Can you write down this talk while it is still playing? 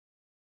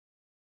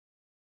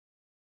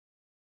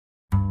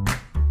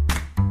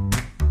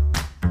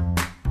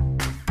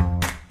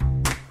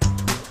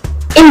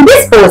In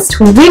this post,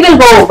 we will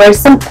go over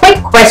some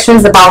quick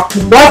questions about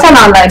what an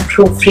online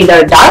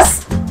proofreader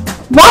does,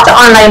 what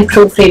online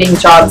proofreading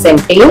jobs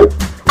entail,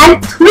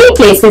 and 3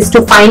 places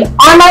to find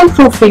online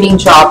proofreading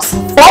jobs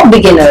for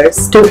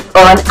beginners to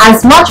earn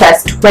as much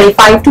as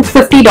 $25 to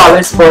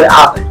 $50 per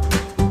hour.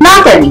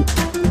 Now tell me,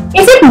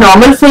 is it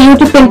normal for you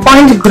to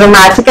pinpoint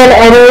grammatical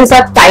errors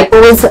or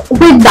typos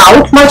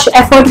without much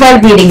effort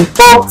while reading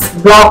books,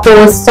 blog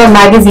posts, or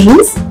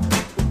magazines?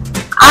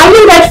 Are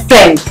you that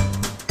friend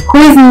who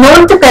is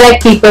known to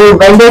correct people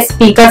when they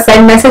speak or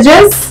send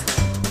messages?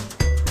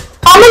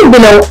 Comment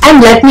below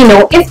and let me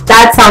know if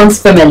that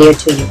sounds familiar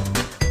to you.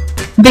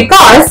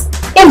 Because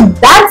if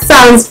that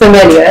sounds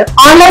familiar,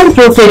 online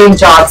proofreading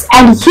jobs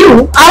and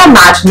you are a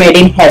match made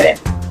in heaven.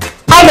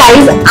 Hi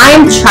guys, I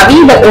am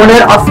Chavi, the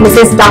owner of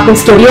Mrs. Taco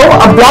Studio,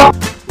 a blog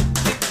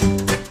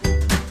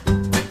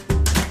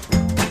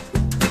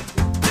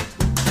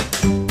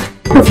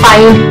to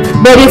find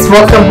various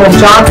work from home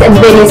jobs and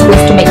various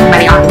ways to make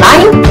money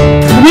online.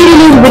 We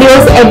release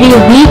videos every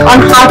week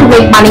on how to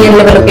make money and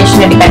live a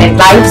location independent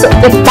life. So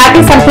if that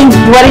is something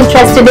you are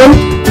interested in,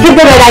 hit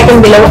the red icon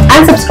below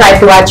and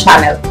subscribe to our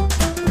channel.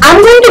 I'm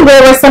going to go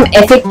over some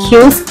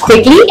FAQs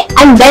quickly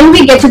and then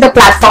we get to the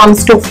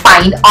platforms to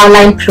find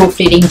online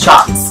proofreading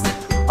jobs.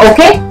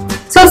 Okay?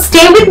 So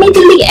stay with me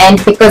till the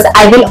end because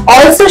I will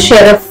also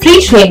share a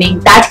free training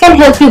that can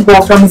help you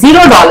go from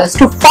 $0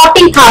 to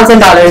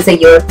 $40,000 a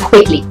year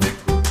quickly.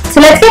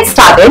 So let's get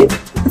started.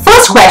 The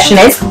first question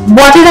is,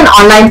 what is an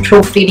online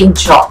proofreading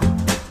job?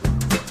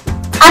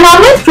 An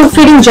online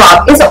proofreading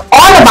job is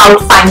all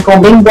about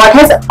fine-combing what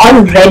has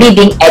already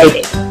been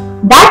edited.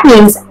 That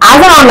means as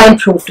an online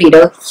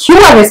proofreader, you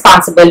are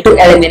responsible to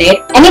eliminate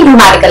any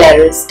grammatical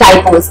errors,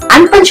 typos,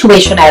 and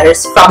punctuation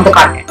errors from the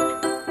content.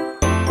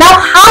 Now,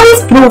 how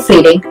is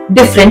proofreading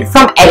different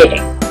from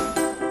editing?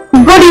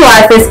 Good you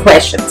ask these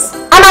questions.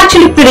 I'm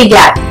actually pretty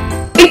glad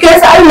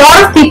because a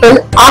lot of people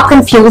are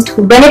confused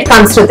when it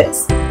comes to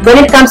this. When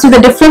it comes to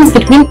the difference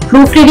between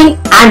proofreading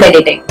and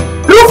editing.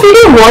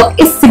 Proofreading work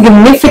is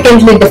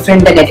significantly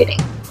different than editing.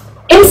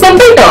 In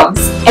simple terms,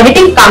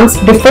 editing comes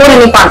before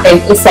any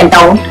content is sent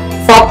out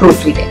for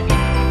proofreading.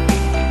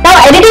 Now,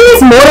 editing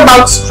is more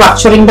about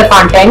structuring the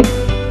content,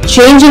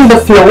 changing the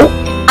flow,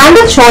 and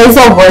the choice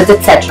of words,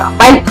 etc.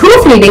 While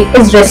proofreading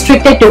is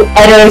restricted to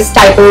errors,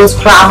 typos,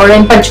 grammar,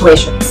 and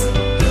punctuations.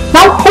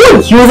 Now, who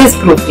uses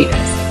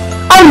proofreaders?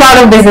 A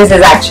lot of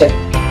businesses actually,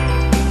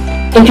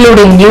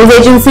 including news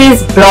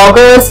agencies,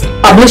 bloggers,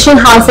 publishing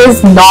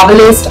houses,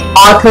 novelists,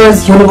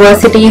 authors,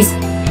 universities,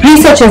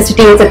 research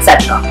institutes,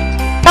 etc.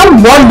 Now,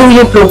 what do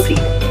you proofread?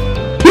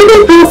 You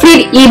can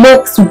proofread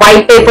ebooks,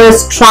 white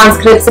papers,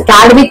 transcripts,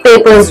 academic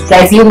papers,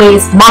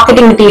 resumes,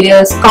 marketing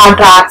materials,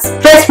 contracts,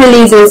 press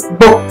releases,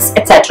 books,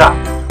 etc.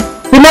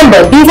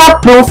 Remember, these are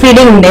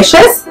proofreading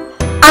niches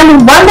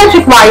and one that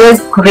requires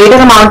greater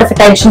amount of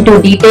attention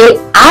to detail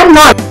and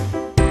knowledge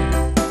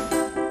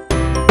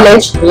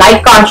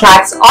like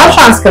contracts or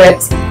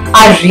transcripts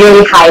are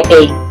really high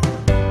paying.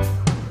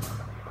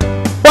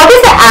 What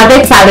is the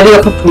average salary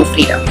of a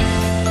proofreader?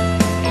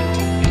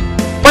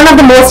 One of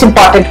the most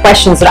important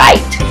questions, right?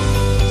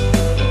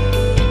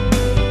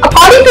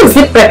 According to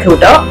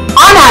ZipRecruiter,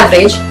 on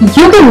average,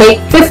 you can make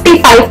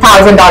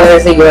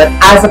 $55,000 a year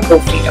as a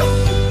proofreader.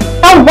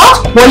 Now,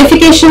 what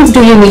qualifications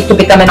do you need to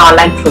become an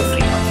online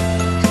proofreader?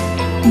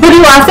 Would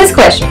you ask these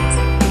questions?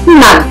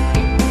 None.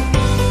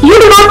 You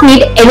do not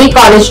need any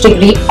college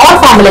degree or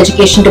formal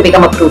education to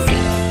become a proofreader.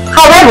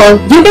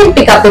 However, you can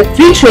pick up the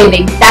free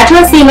training that you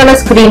are seeing on the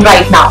screen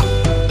right now.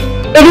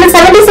 It is a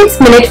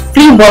 76-minute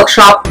free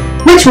workshop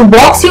which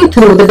walks you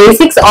through the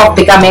basics of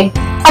becoming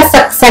a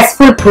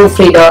successful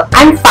proofreader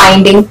and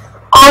finding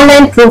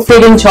online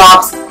proofreading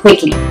jobs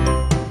quickly.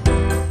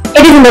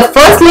 It is in the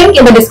first link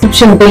in the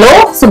description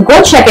below, so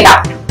go check it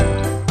out.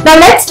 Now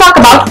let's talk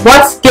about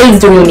what skills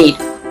do you need.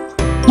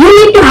 You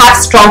need to have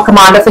strong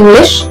command of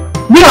English.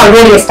 We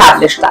already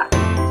established that.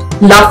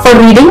 Love for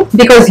reading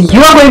because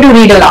you are going to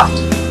read a lot.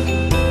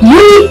 You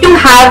need to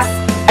have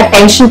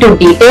attention to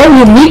detail.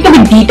 You need to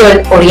be detail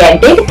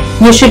oriented.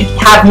 You should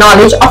have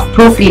knowledge of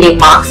proofreading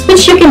marks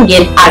which you can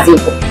gain as you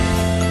go.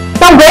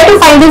 Now, where to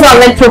find these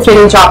online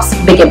proofreading jobs?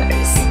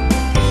 Beginners.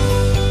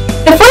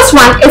 The first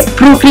one is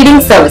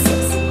proofreading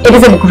services. It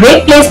is a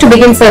great place to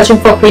begin searching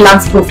for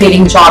freelance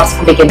proofreading jobs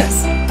for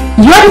beginners.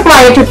 You are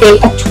required to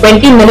take a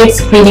 20-minute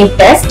screening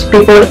test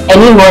before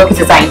any work is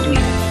assigned to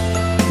you.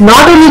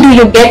 Not only do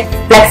you get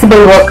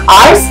flexible work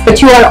hours,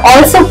 but you are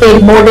also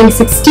paid more than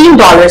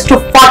 $16 to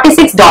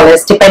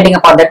 $46 depending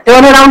upon the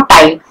turnaround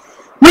time,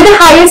 with the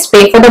highest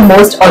pay for the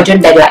most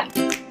urgent deadline.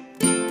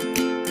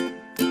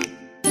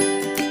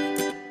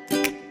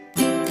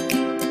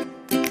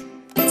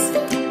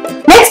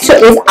 Next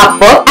is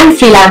Upwork and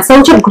Freelancer,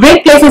 which are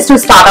great places to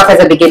start off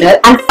as a beginner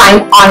and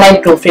find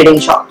online proofreading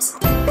jobs.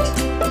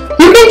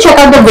 You can check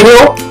out the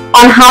video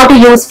on how to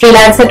use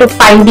Freelancer to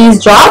find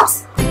these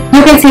jobs.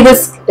 You can see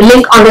this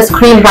link on the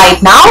screen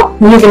right now.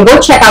 You can go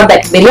check out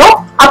that video.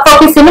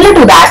 Upwork is similar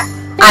to that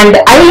and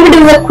I will be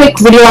doing a quick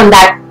video on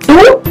that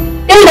too.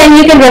 Till Until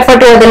then, you can refer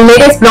to the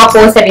latest blog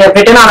post that we have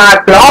written on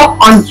our blog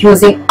on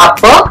using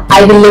Upwork.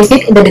 I will link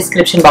it in the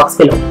description box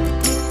below.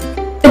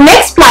 The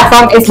next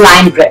platform is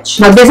Lionbridge.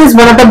 Now, this is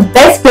one of the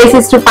best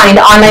places to find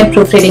online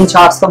proofreading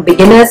jobs for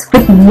beginners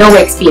with no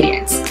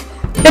experience.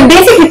 The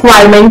basic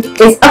requirement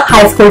is a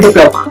high school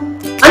diploma.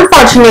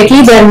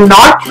 Unfortunately, they are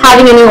not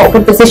having any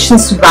open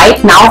positions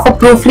right now for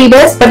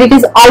proofreaders, but it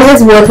is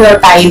always worth your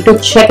time to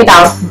check it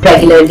out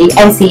regularly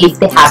and see if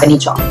they have any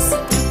jobs.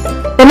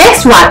 The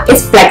next one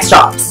is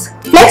FlexJobs.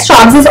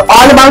 FlexJobs is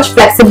all about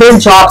flexible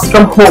jobs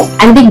from home,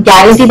 and we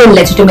guarantee the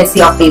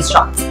legitimacy of these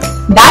jobs.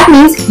 That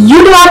means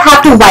you do not have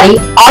to worry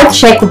or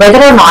check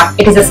whether or not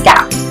it is a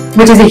scam,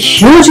 which is a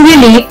huge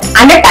relief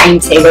and a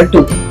time saver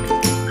too.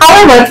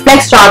 However,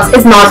 FlexJobs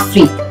is not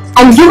free,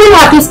 and you will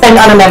have to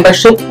spend on a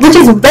membership, which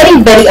is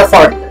very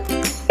affordable.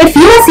 If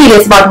you are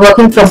serious about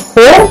working from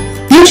home,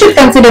 you should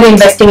consider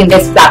investing in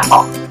this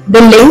platform.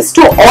 The links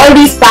to all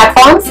these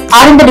platforms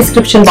are in the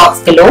description box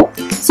below,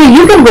 so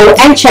you can go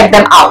and check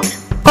them out.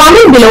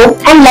 Comment below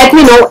and let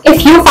me know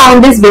if you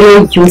found this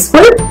video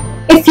useful.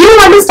 If you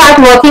want to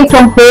start working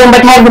from home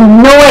but have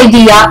no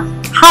idea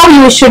how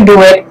you should do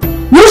it,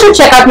 you should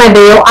check out my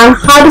video on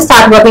how to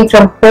start working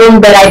from home,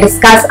 where I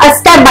discuss a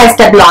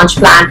step-by-step launch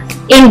plan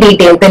in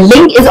detail. The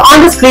link is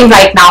on the screen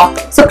right now,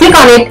 so click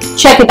on it,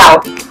 check it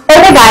out.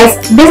 Okay guys,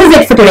 this is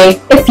it for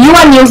today. If you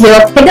are new here,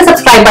 hit the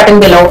subscribe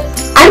button below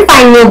and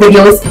find new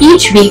videos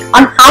each week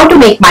on how to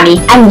make money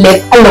and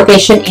live a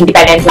location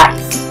independent life.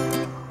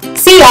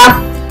 See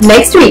ya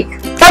next week.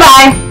 Bye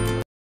bye.